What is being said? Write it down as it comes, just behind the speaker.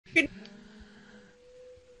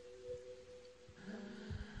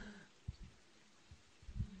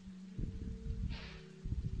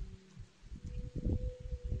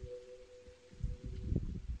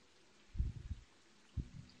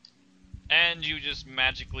and you just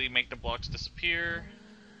magically make the blocks disappear.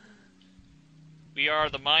 We are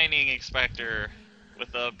the mining inspector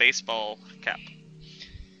with a baseball cap.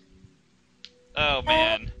 Oh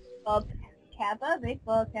man. Baseball kappa,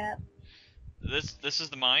 baseball cap. This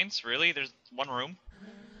is the mines? Really? There's one room?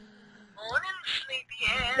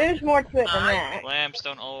 There's more to it than that. Lamps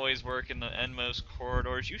don't always work in the endmost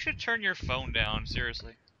corridors. You should turn your phone down,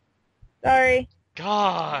 seriously. Sorry.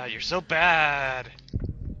 God, you're so bad.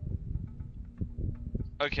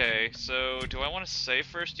 Okay, so do I want to save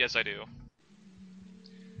first? Yes, I do.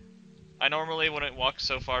 I normally wouldn't walk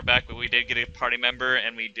so far back, but we did get a party member,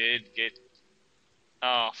 and we did get...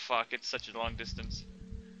 Oh, fuck, it's such a long distance.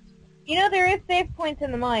 You know there is save points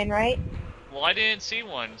in the mine, right? Well, I didn't see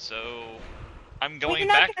one, so... I'm Well, going you're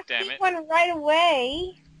not back, gonna damn see it. one right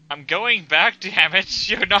away. I'm going back, damn it.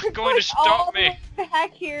 You're not You're going to stop me. all the way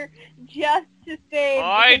back here just to save.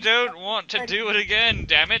 I because don't want to do it again,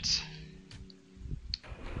 damn it.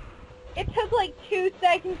 it took like 2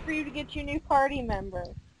 seconds for you to get your new party member.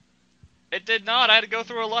 It did not. I had to go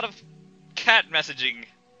through a lot of cat messaging.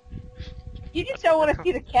 You just don't want to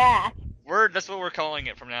see the cat. That's what we're calling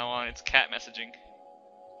it from now on. It's cat messaging.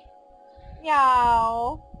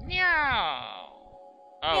 Meow. Meow.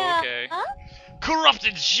 Oh, Yeah. okay. Huh?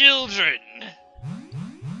 Corrupted children!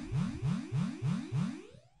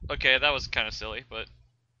 Okay, that was kind of silly, but...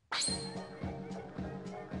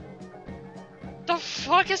 The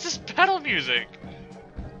fuck is this pedal music?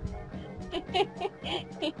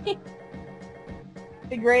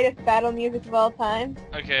 The greatest battle music of all time.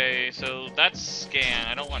 Okay, so that's scan.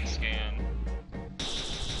 I don't want scan.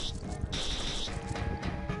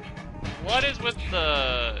 What is with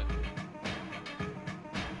the...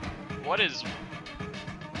 What is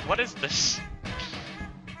this?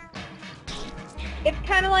 It's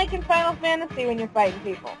kind of like in Final Fantasy when you're fighting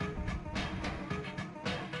people.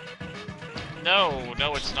 No,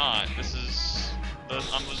 it's not. This is...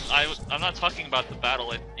 I'm not talking about the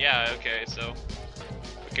battle. Yeah, okay, so...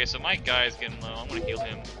 Okay, so my guy's getting low. I'm gonna heal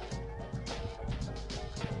him.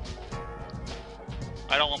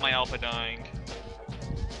 I don't want my alpha dying.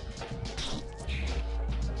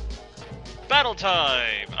 Battle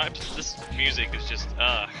time! This music is just,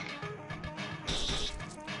 I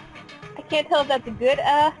can't tell if that's a good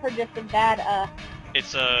or just a bad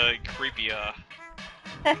It's a creepy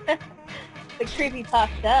The creepy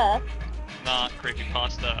pasta. Not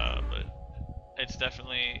creepypasta, but it's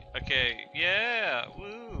definitely... Okay, yeah!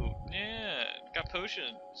 Woo! Yeah! Got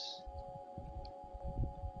potions!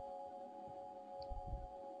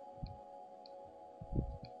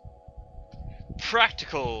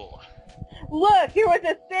 Practical! Look, there was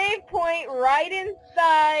a save point right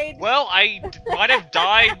inside. Well, I might have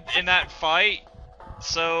died in that fight,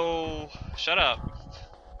 so... Shut up.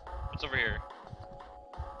 What's over here?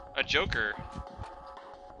 A Joker.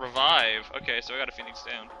 Revive. Okay, so I got a Phoenix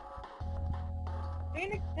down.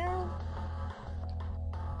 Phoenix down.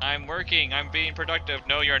 I'm working. I'm being productive.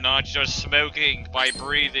 No, you're not. Just smoking by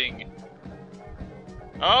breathing.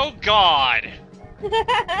 Oh, God!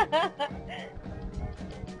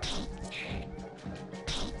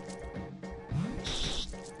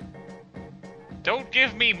 Don't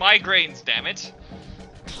give me migraines, damn it!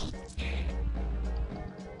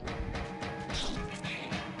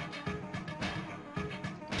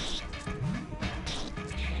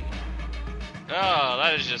 Oh,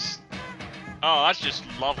 that is just... Oh, that's just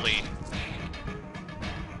lovely.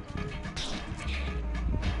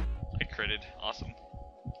 I critted. Awesome.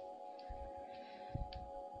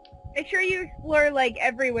 Make sure you explore, like,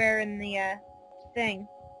 everywhere in the, thing.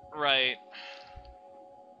 Right.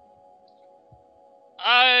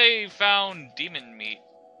 I found demon meat,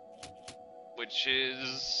 which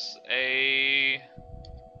is a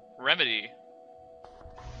remedy.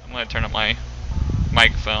 I'm gonna turn up my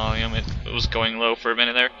mic volume. It was going low for a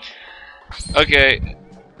minute there. Okay.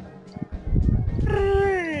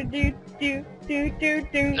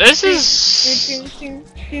 This is...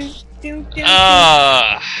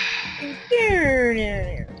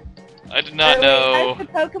 I did not know. How's the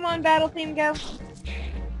Pokemon battle theme go?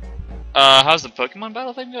 How's the Pokemon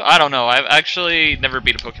battle thing go? I don't know. I've actually never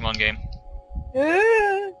beat a Pokemon game.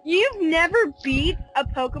 You've never beat a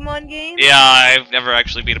Pokemon game? Yeah, I've never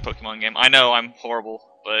actually beat a Pokemon game. I know I'm horrible,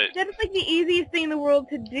 but... That's like the easiest thing in the world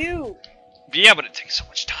to do. Yeah, but it takes so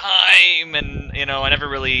much time, and, you know, I never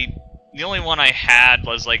really... The only one I had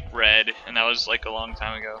was, like, Red, and that was, like, a long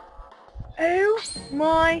time ago. Oh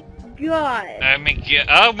my god.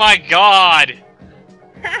 Oh my god!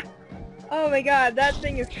 Oh my god, that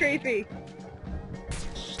thing is creepy.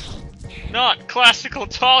 Not classical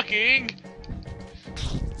talking!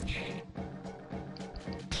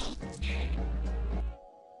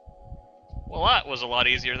 Well, that was a lot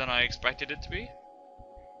easier than I expected it to be.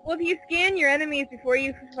 Well, if you scan your enemies before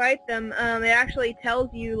you fight them, it actually tells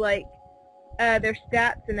you, like, their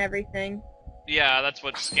stats and everything. Yeah, that's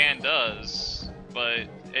what scan does, but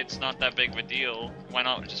it's not that big of a deal. Why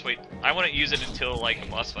not just wait? I wouldn't use it until, like,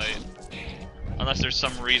 a boss fight. Unless there's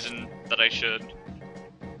some reason that I should.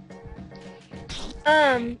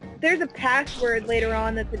 There's a password later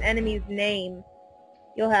on that's an enemy's name.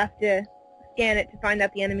 You'll have to scan it to find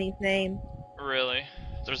out the enemy's name. Really?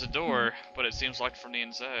 There's a door, but it seems locked from the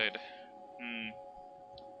inside.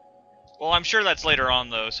 Well, I'm sure that's later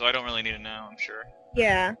on, though, so I don't really need it now, I'm sure.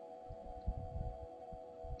 Yeah.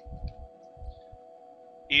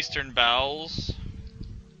 Eastern Bowels.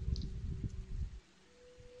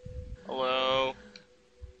 Hello?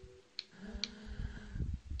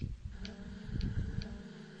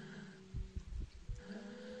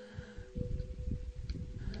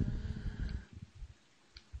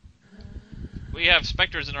 We have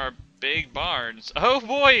specters in our big barns. Oh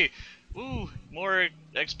boy! Ooh, more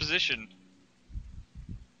exposition.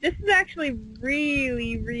 This is actually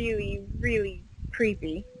really, really, really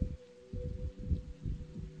creepy.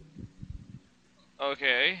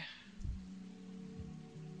 Okay.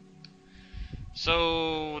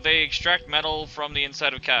 So, they extract metal from the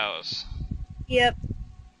inside of cows. Yep.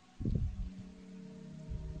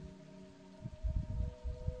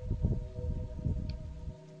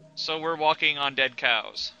 So we're walking on dead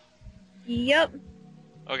cows. Yep.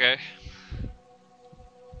 Okay.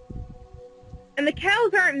 And the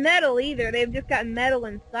cows aren't metal either. They've just got metal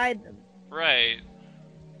inside them. Right.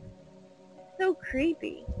 So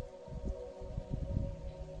creepy.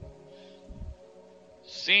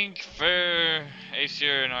 Zinc, fur,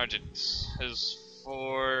 acer, and argent is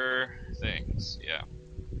 4 things, yeah.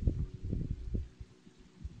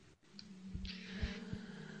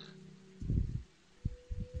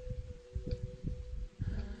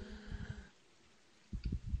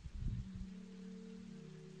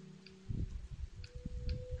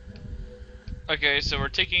 Okay, so we're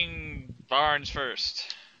taking barns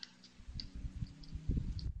first.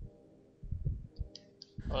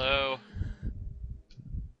 Hello?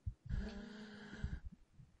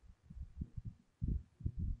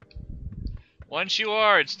 Once you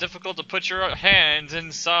are, it's difficult to put your hands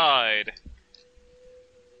inside.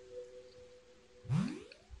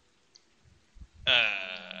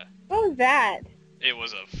 What was that? It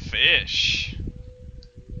was a fish.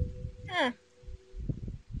 Huh.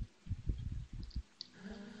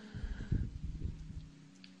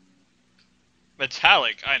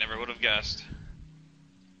 Metallic, I never would have guessed.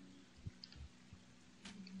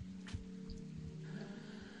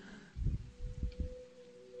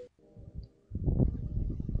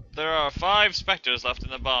 There are 5 specters left in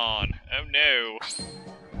the barn. Oh no.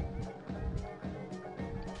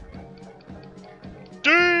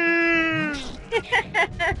 Dude!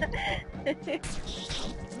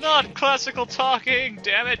 Not classical talking,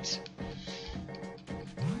 damn it!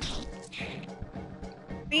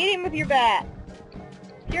 Beat him with your bat.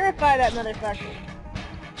 Purify that motherfucker.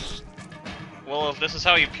 Well, if this is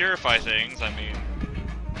how you purify things, I mean...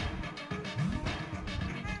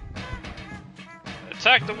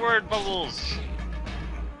 Attack the word bubbles!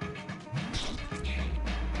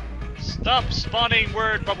 Stop spawning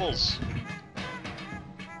word bubbles!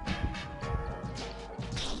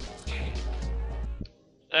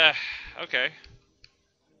 Okay.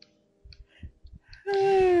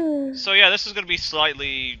 So yeah, this is gonna be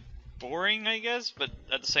slightly boring, I guess, but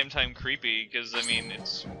at the same time creepy, because, I mean,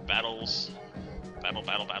 it's battles. Battle,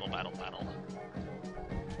 battle, battle, battle, battle.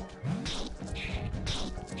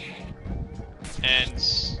 And,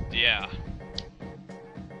 yeah.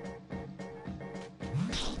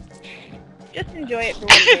 Just enjoy it for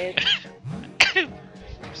what it is.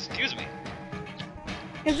 Excuse me.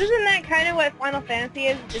 Because isn't that kind of what Final Fantasy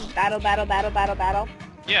is? Just battle, battle, battle, battle, battle?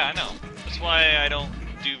 Yeah, I know. That's why I don't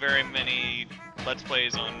do very many Let's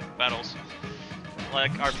Plays on battles.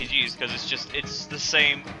 Like RPGs, because it's the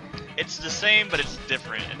same. It's the same, but it's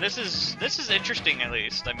different. And this is interesting, at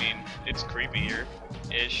least. I mean, it's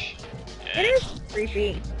creepier-ish. Yeah. It is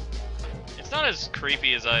creepy. It's not as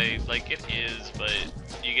creepy as I, like, it is, but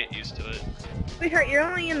you get used to it. Sweetheart, you're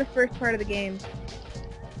only in the first part of the game.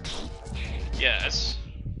 Yes.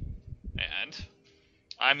 And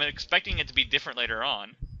I'm expecting it to be different later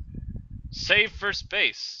on. Save first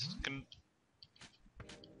base.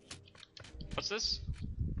 What's this?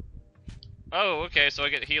 Oh, okay, so I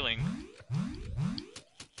get healing.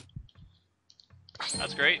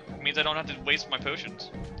 That's great. It means I don't have to waste my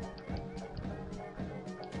potions.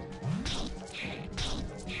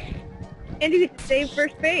 And you get to save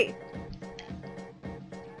first base.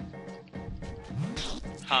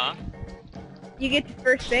 Huh? You get to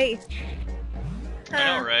first base.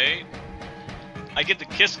 I know, right? I get to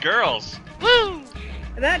kiss girls. Woo!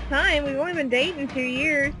 At that time, we've only been dating 2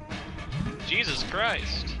 years. Jesus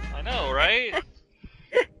Christ. I know, right?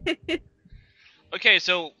 Okay,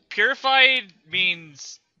 so purified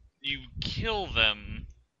means you kill them,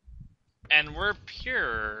 and we're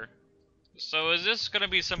pure. So is this gonna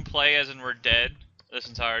be some play as in we're dead this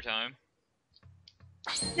entire time?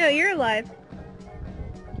 No, you're alive.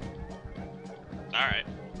 Alright.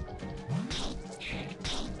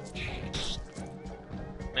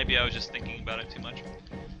 Maybe I was just thinking about it too much.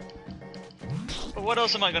 But what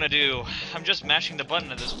else am I gonna do? I'm just mashing the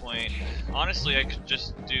button at this point. Honestly, I could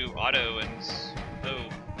just do auto and... oh,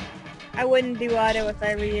 I wouldn't do auto if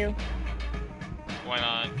I were you. why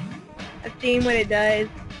not? I've seen what it does.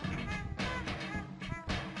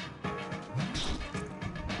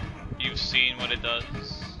 You've seen what it does.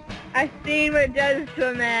 I've seen what it does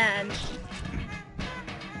to a man.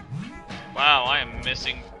 Wow, I am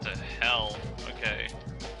missing to hell. Okay.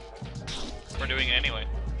 We're doing it anyway.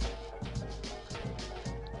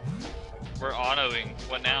 We're autoing.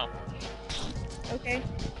 What now? Okay.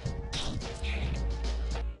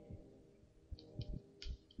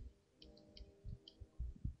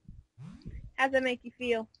 How's that make you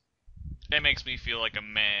feel? It makes me feel like a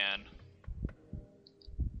man.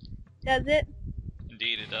 Does it?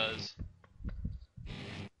 Indeed it does.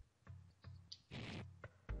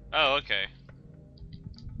 Oh, okay.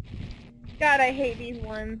 God, I hate these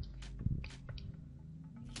ones.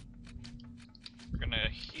 We're gonna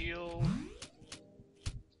heal.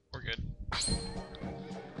 We're good.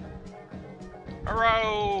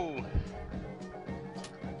 Arrow!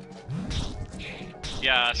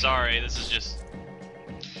 Yeah, sorry, this is just...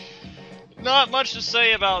 not much to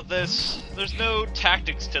say about this. There's no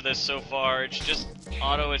tactics to this so far. It's just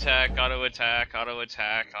auto attack, auto attack, auto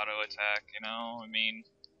attack, auto attack, you know? I mean...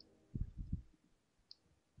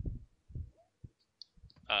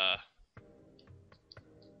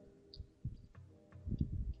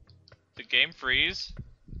 Did game freeze?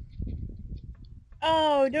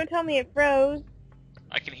 Oh, don't tell me it froze.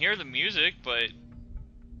 I can hear the music, but...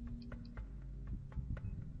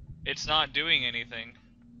 it's not doing anything.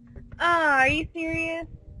 Ah, are you serious?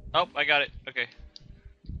 Oh, I got it. Okay.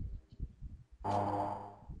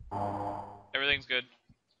 Everything's good.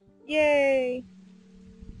 Yay.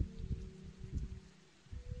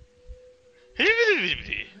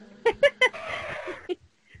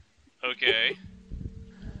 Okay.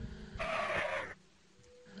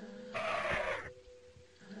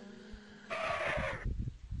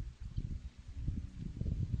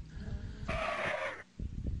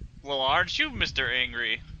 Well, aren't you, Mr.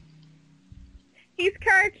 Angry? He's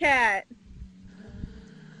Car Cat.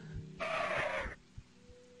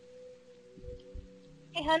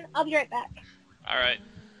 Hey, hun, I'll be right back. Alright.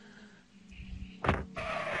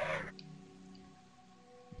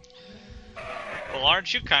 Well,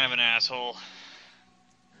 aren't you kind of an asshole?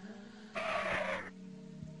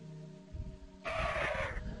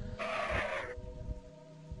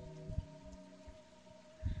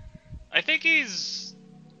 I think he's...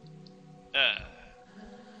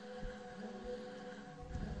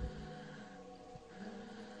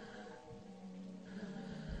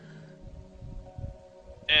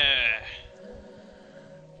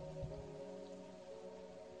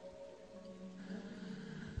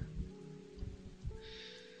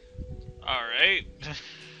 Alright.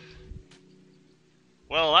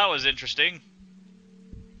 Well, that was interesting.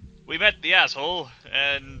 We met the asshole,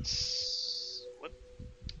 and... what?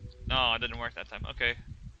 No, it didn't work that time. Okay.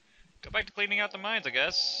 Go back to cleaning out the mines, I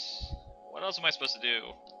guess. What else am I supposed to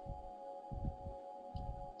do?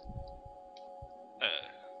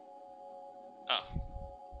 Oh.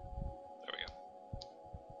 There we go.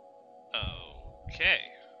 Okay.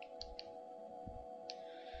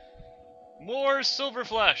 More silver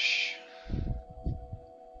flesh.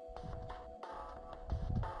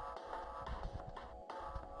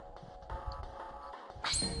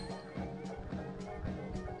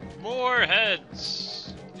 More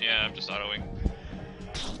heads. Yeah, I'm just autoing.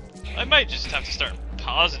 I might just have to start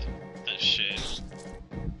pausing this shit.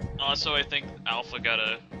 Also, I think Alpha got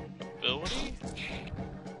a ability?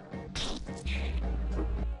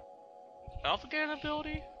 Alpha got an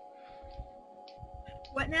ability?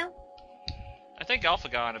 What now? I think Alpha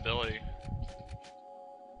got an ability.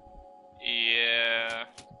 Yeah.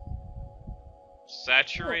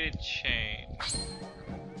 Saturated chain.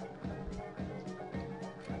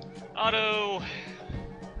 Auto.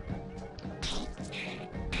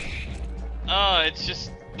 Oh, it's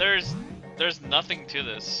just there's nothing to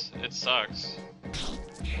this. It sucks.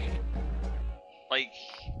 Like,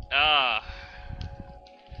 ah.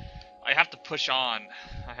 I have to push on.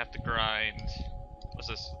 I have to grind. What's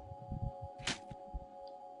this?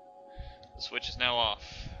 The switch is now off.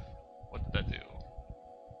 What did that do?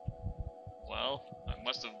 Well, I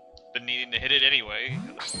must have been needing to hit it anyway.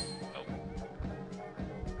 Oh.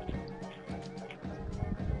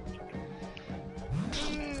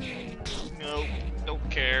 Nope,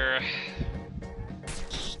 don't care.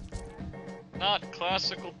 Not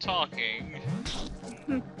classical talking.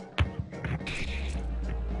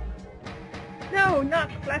 No, not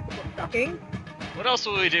classical talking. What else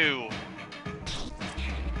will we do?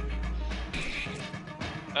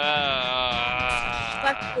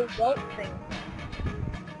 Classical waltzing.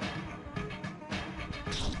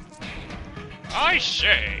 I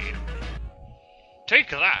say, take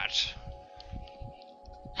that.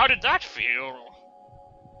 How did that feel?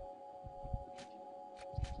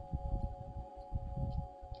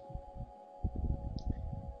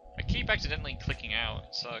 I keep accidentally clicking out.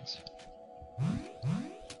 It sucks.